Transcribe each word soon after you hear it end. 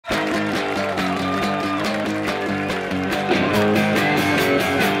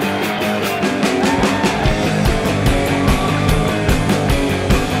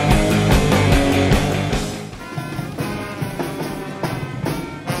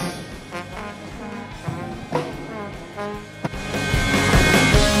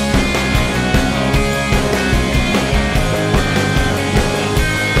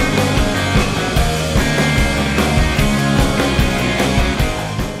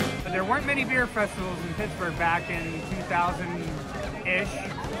weren't many beer festivals in Pittsburgh back in 2000-ish,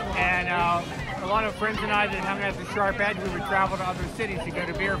 and a lot of friends and I that hung out at the Sharp Edge, we would travel to other cities to go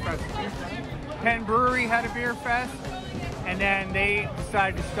to beer festivals. Penn Brewery had a beer fest, and then they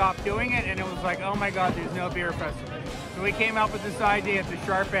decided to stop doing it, and it was like, oh my God, there's no beer festival. So we came up with this idea at the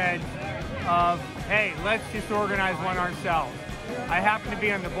Sharp Edge of, hey, let's just organize one ourselves. I happen to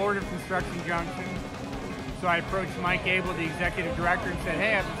be on the board of Construction Junction, so I approached Mike Abel, the executive director, and said,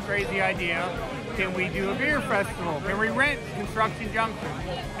 hey, I have this crazy idea. Can we do a beer festival? Can we rent Construction Junction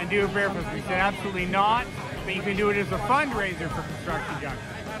and do a beer festival? He said, absolutely not, but you can do it as a fundraiser for Construction Junction.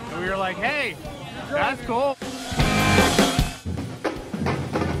 And we were like, hey, that's cool.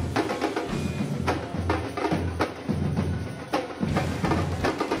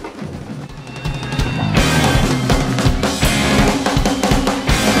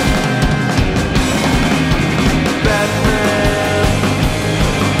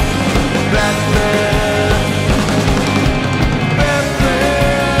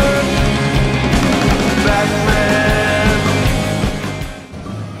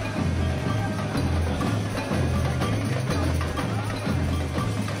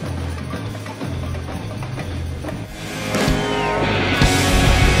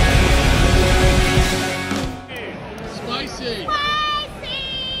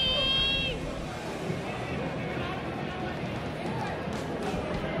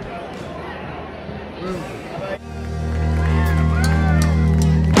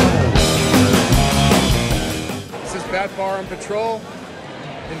 This is Bat Bar on patrol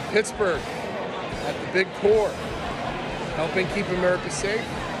in Pittsburgh at the Big Pour, helping keep America safe,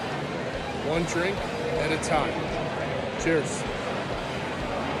 one drink at a time. Cheers.